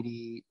really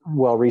meaty,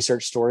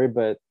 well-researched story.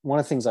 But one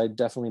of the things I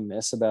definitely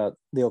miss about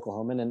the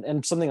Oklahoman,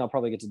 and something I'll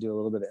probably get to do a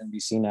little bit at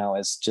NBC now,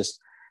 is just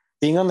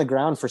being on the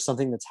ground for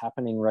something that's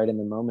happening right in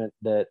the moment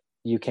that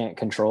you can't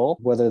control,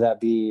 whether that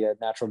be a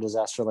natural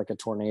disaster like a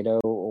tornado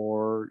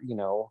or,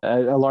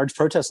 a large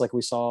protest like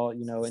we saw,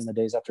 in the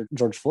days after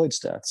George Floyd's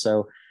death.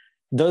 So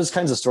those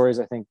kinds of stories,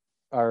 I think,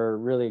 are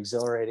really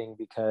exhilarating,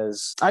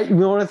 because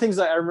one of the things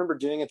that I remember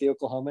doing at the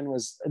Oklahoman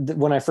was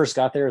when I first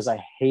got there is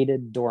I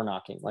hated door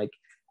knocking. Like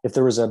if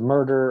there was a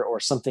murder or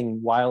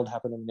something wild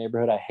happened in the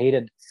neighborhood, I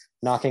hated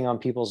knocking on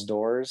people's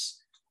doors.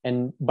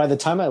 And by the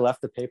time I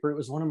left the paper, it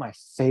was one of my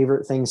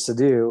favorite things to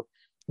do,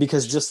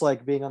 because just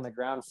like being on the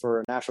ground for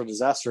a natural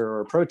disaster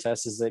or a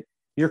protest is that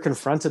you're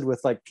confronted with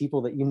like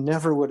people that you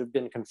never would have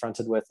been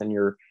confronted with in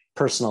your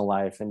personal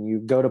life, and you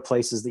go to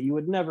places that you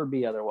would never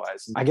be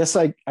otherwise. I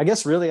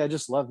guess really I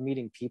just love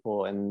meeting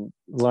people and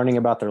learning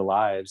about their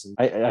lives.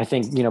 And I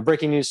think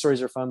breaking news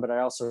stories are fun, but I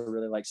also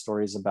really like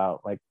stories about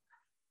like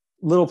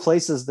little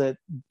places that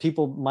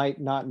people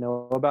might not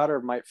know about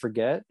or might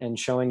forget, and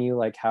showing you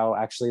like how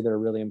actually they're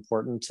really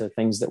important to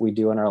things that we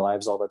do in our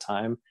lives all the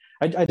time.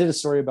 I did a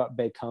story about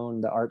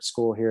Bacone, the art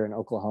school here in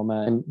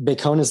Oklahoma. And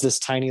Bacone is this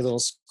tiny little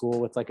school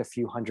with like a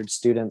few hundred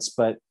students,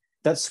 but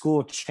that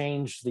school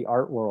changed the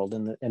art world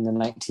in the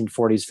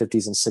 1940s,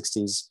 50s, and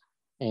 60s.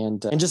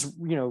 And just,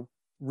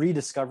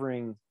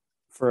 rediscovering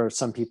for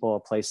some people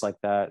a place like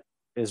that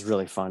is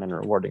really fun and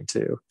rewarding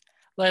too.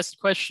 Last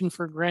question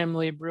for Graham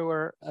Lee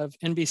Brewer of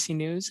NBC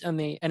News and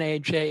the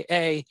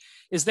NAJA.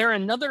 Is there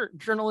another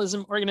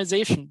journalism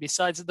organization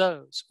besides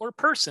those or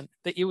person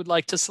that you would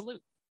like to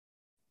salute?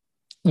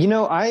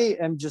 I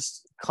am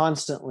just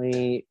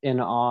constantly in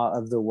awe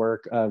of the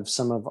work of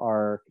some of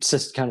our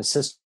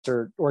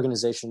sister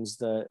organizations,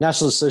 the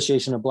National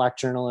Association of Black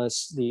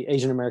Journalists, the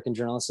Asian American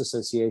Journalists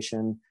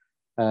Association,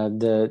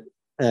 the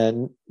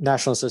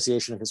National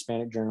Association of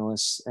Hispanic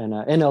Journalists, and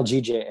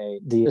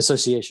NLGJA, the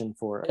Association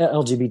for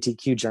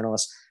LGBTQ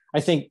Journalists. I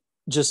think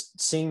just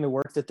seeing the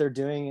work that they're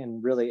doing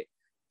and really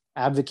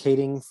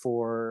advocating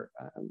for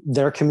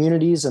their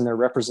communities and their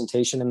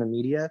representation in the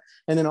media.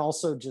 And then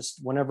also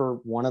just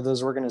whenever one of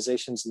those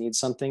organizations needs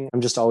something,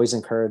 I'm just always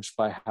encouraged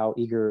by how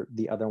eager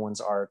the other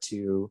ones are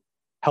to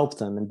help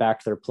them and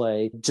back their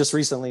play. Just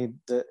recently,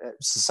 the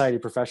Society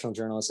of Professional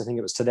Journalists, I think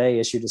it was today,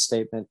 issued a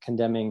statement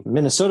condemning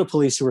Minnesota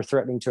police who were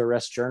threatening to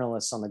arrest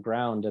journalists on the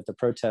ground at the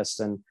protest.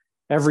 And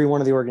every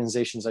one of the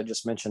organizations I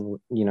just mentioned,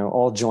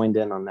 all joined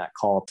in on that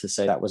call to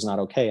say that was not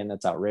okay and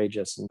that's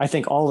outrageous. And I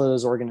think all of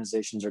those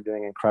organizations are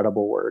doing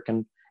incredible work.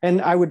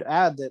 And I would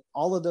add that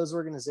all of those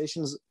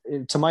organizations,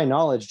 to my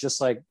knowledge,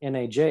 just like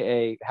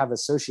NAJA, have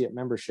associate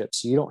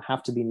memberships. So you don't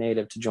have to be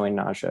Native to join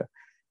NAJA.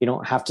 You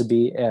don't have to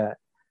be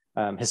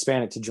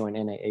Hispanic to join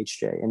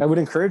NAHJ. And I would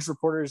encourage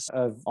reporters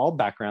of all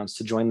backgrounds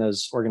to join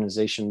those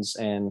organizations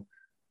and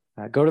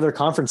go to their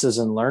conferences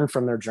and learn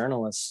from their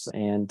journalists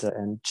and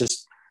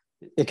just,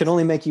 it can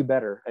only make you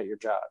better at your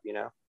job,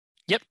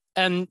 Yep.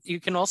 And you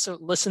can also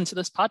listen to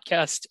this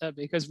podcast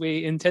because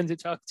we intend to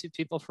talk to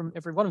people from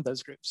every one of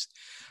those groups.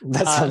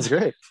 That sounds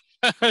great.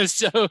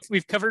 So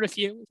we've covered a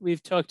few.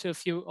 We've talked to a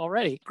few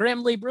already.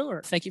 Graham Lee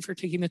Brewer, thank you for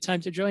taking the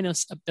time to join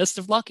us. Best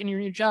of luck in your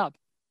new job.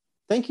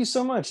 Thank you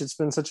so much. It's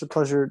been such a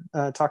pleasure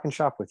talking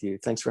shop with you.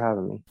 Thanks for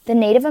having me. The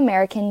Native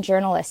American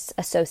Journalists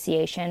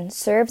Association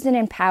serves and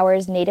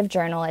empowers Native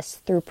journalists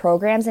through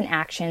programs and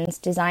actions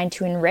designed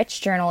to enrich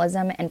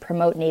journalism and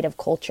promote Native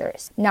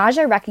cultures.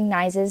 NAJA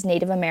recognizes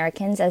Native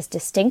Americans as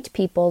distinct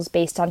peoples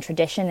based on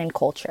tradition and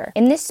culture.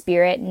 In this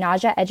spirit,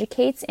 NAJA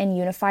educates and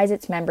unifies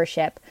its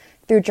membership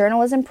through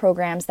journalism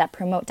programs that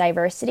promote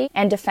diversity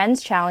and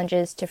defends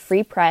challenges to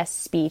free press,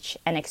 speech,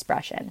 and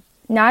expression.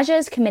 NAJA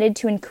is committed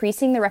to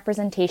increasing the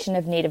representation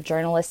of Native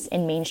journalists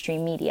in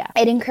mainstream media.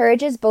 It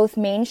encourages both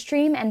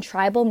mainstream and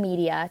tribal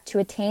media to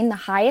attain the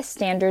highest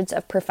standards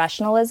of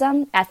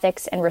professionalism,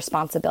 ethics, and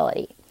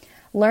responsibility.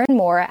 Learn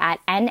more at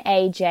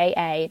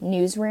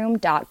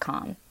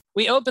najanewsroom.com.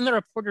 We open the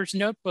Reporter's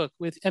Notebook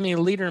with Emmy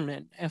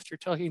Lederman after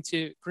talking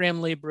to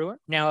Graham Lee Brewer,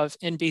 now of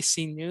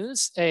NBC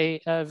News,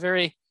 a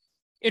very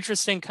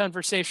interesting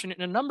conversation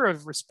in a number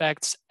of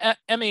respects.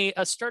 Emmy,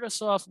 start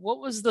us off. What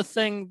was the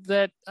thing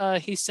that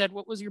he said?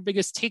 What was your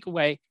biggest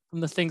takeaway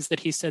from the things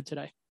that he said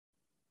today?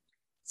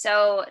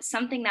 So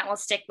something that will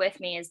stick with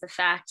me is the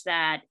fact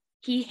that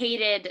he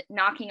hated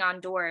knocking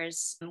on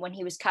doors when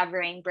he was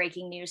covering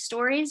breaking news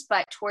stories,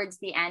 but towards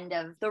the end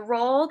of the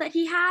role that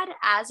he had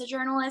as a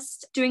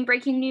journalist doing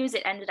breaking news,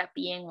 it ended up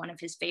being one of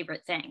his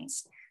favorite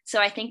things.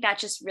 So I think that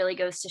just really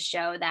goes to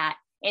show that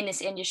in this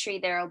industry,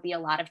 there will be a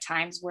lot of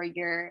times where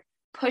you're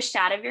pushed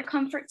out of your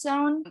comfort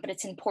zone, but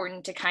it's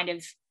important to kind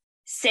of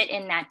sit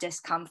in that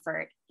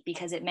discomfort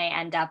because it may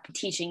end up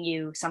teaching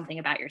you something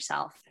about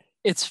yourself.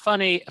 It's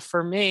funny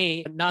for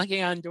me,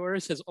 knocking on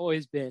doors has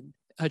always been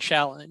a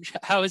challenge.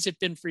 How has it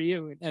been for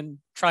you and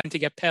trying to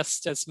get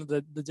past some of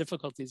the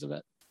difficulties of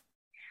it?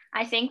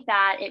 I think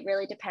that it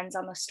really depends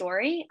on the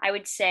story. I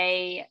would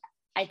say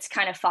it's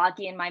kind of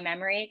foggy in my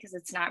memory because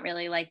it's not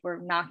really like we're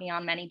knocking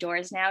on many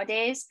doors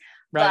nowadays.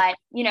 Right.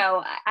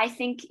 But, I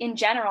think in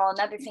general,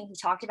 another thing he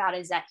talked about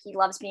is that he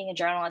loves being a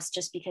journalist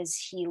just because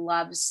he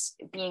loves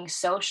being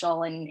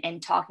social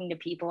and talking to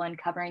people and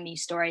covering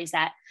these stories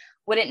that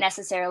wouldn't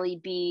necessarily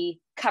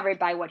be covered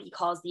by what he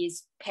calls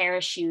these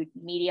parachute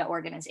media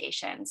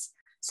organizations.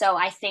 So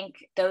I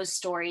think those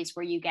stories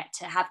where you get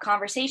to have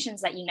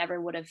conversations that you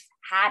never would have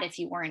had if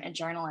you weren't a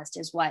journalist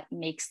is what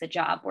makes the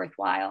job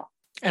worthwhile.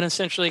 And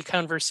essentially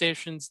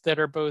conversations that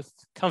are both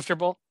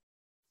comfortable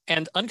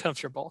and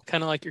uncomfortable,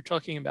 kind of like you're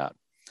talking about.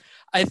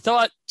 I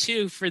thought,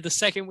 too, for the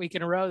second week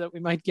in a row that we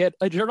might get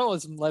a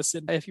journalism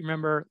lesson. If you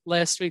remember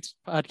last week's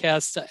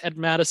podcast, Ed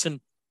Madison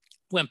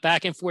went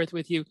back and forth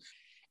with you.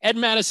 Ed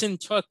Madison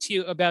talked to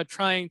you about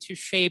trying to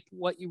shape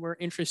what you were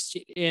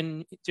interested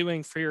in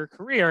doing for your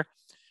career.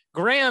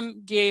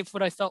 Graham gave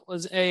what I felt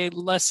was a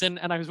lesson,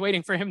 and I was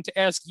waiting for him to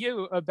ask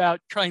you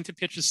about trying to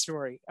pitch a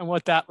story and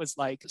what that was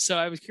like. So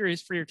I was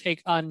curious for your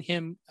take on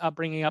him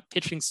bringing up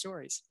pitching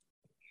stories.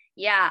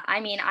 Yeah, I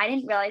mean, I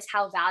didn't realize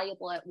how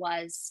valuable it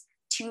was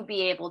to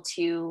be able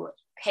to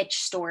pitch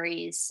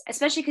stories,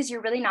 especially because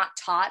you're really not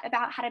taught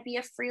about how to be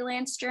a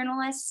freelance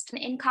journalist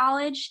in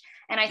college.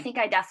 And I think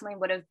I definitely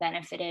would have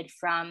benefited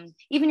from,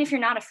 even if you're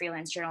not a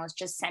freelance journalist,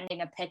 just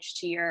sending a pitch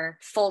to your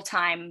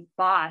full-time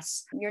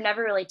boss. You're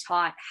never really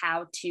taught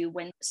how to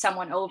win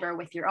someone over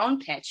with your own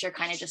pitch. You're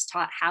kind of just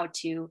taught how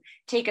to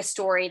take a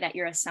story that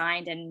you're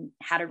assigned and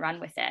how to run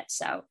with it.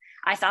 So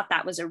I thought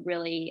that was a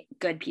really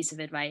good piece of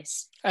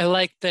advice. I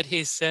like that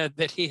he said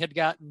that he had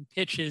gotten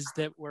pitches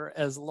that were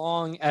as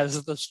long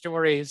as the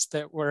stories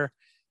that were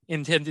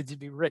intended to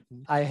be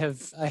written. I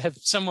have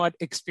somewhat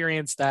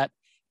experienced that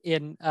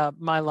in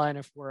my line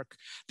of work.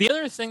 The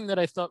other thing that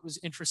I thought was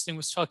interesting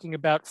was talking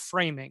about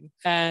framing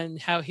and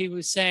how he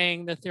was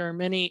saying that there are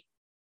many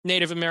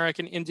Native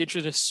American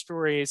indigenous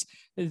stories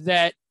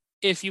that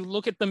if you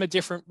look at them a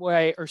different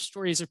way are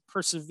stories of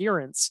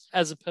perseverance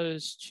as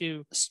opposed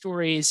to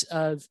stories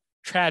of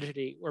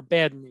tragedy or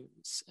bad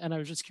news. And I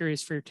was just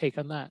curious for your take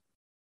on that.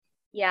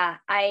 Yeah,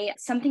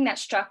 something that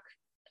struck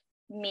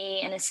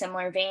me in a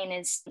similar vein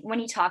is when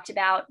he talked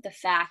about the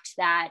fact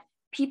that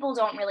people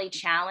don't really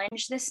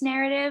challenge this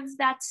narrative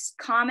that's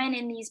common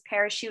in these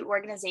parachute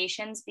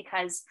organizations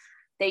because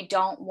they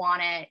don't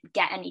want to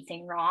get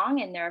anything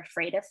wrong and they're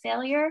afraid of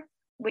failure,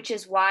 which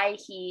is why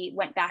he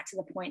went back to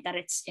the point that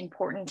it's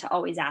important to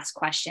always ask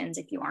questions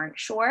if you aren't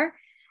sure.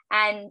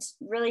 And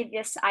really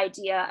this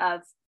idea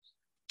of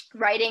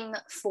writing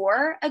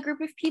for a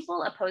group of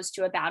people opposed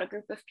to about a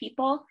group of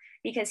people,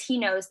 because he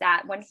knows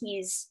that when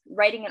he's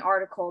writing an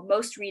article,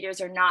 most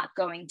readers are not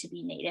going to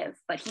be Native,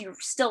 but he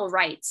still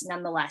writes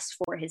nonetheless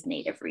for his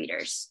Native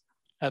readers.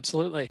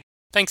 Absolutely.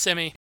 Thanks,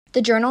 Emmy.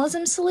 The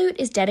Journalism Salute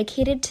is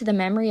dedicated to the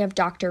memory of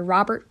Dr.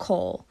 Robert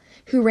Cole,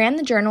 who ran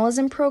the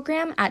journalism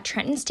program at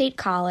Trenton State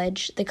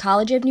College, the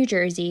College of New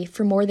Jersey,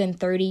 for more than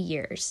 30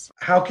 years.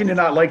 How can you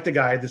not like the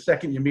guy the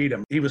second you meet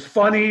him? He was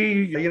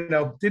funny,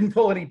 didn't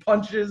pull any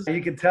punches.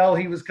 You could tell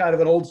he was kind of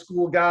an old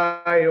school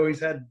guy. He always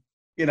had,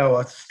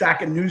 a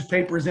stack of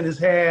newspapers in his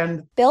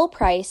hand. Bill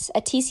Price, a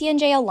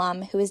TCNJ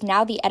alum who is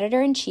now the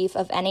editor-in-chief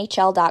of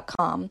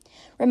NHL.com,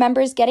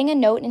 remembers getting a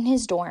note in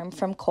his dorm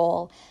from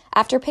Cole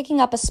after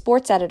picking up a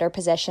sports editor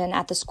position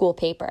at the school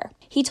paper.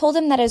 He told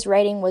him that his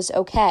writing was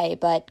okay,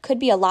 but could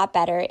be a lot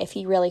better if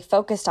he really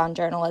focused on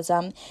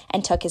journalism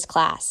and took his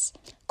class.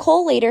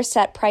 Cole later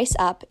set Price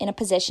up in a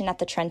position at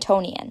the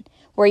Trentonian,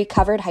 where he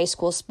covered high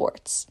school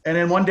sports. And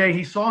then one day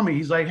he saw me.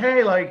 He's like,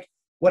 hey,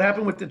 what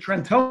happened with the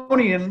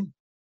Trentonian?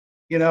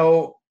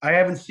 I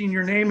haven't seen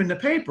your name in the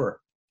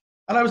paper.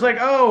 And I was like,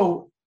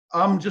 oh,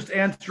 I'm just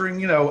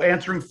answering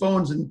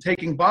phones and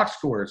taking box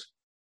scores.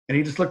 And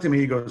he just looked at me.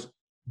 He goes,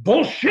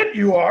 bullshit,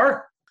 you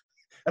are.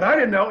 And I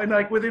didn't know. And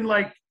within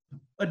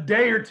a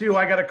day or two,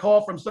 I got a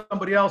call from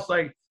somebody else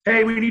like,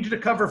 hey, we need you to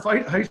cover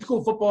high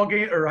school football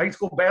game or high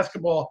school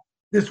basketball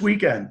this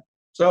weekend.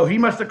 So he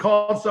must have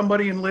called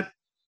somebody and lit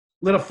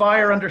a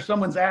fire under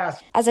someone's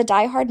ass. As a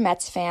diehard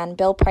Mets fan,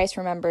 Bill Price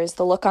remembers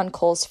the look on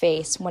Cole's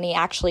face when he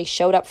actually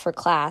showed up for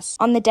class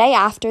on the day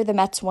after the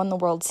Mets won the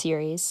World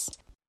Series.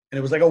 And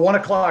it was like a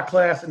 1:00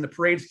 class, and the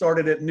parade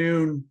started at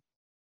noon.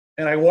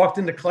 And I walked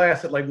into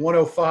class at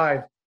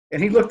 1:05,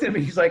 and he looked at me.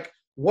 He's like,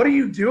 what are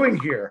you doing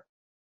here?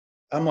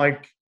 I'm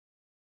like,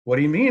 what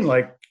do you mean?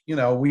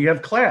 We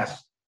have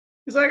class.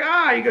 He's like,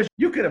 he goes,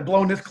 you could have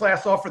blown this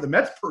class off for the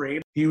Mets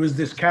parade. He was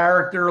this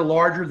character,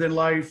 larger than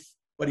life,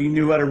 but he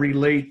knew how to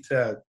relate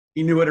to,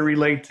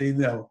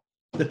 the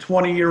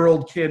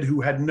 20-year-old kid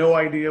who had no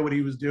idea what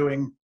he was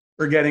doing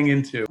or getting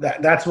into.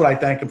 That's what I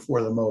thank him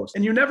for the most.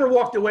 And you never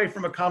walked away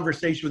from a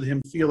conversation with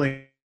him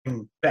feeling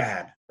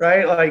bad,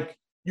 right?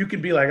 You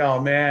could be like, oh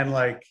man,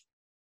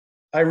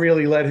 I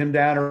really let him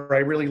down or I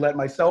really let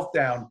myself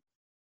down.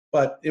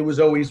 But there's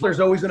always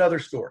another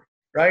story,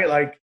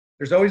 right?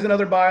 There's always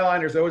another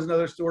byline. There's always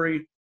another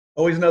story,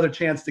 always another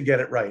chance to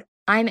get it right.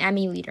 I'm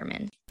Emmy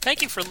Lederman.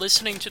 Thank you for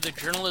listening to the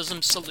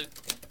Journalism Salute.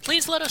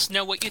 Please let us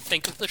know what you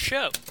think of the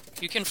show.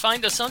 You can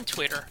find us on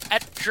Twitter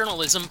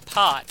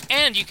 @JournalismPod,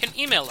 and you can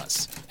email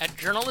us at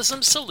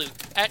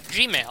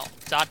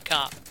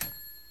journalismsalute@gmail.com.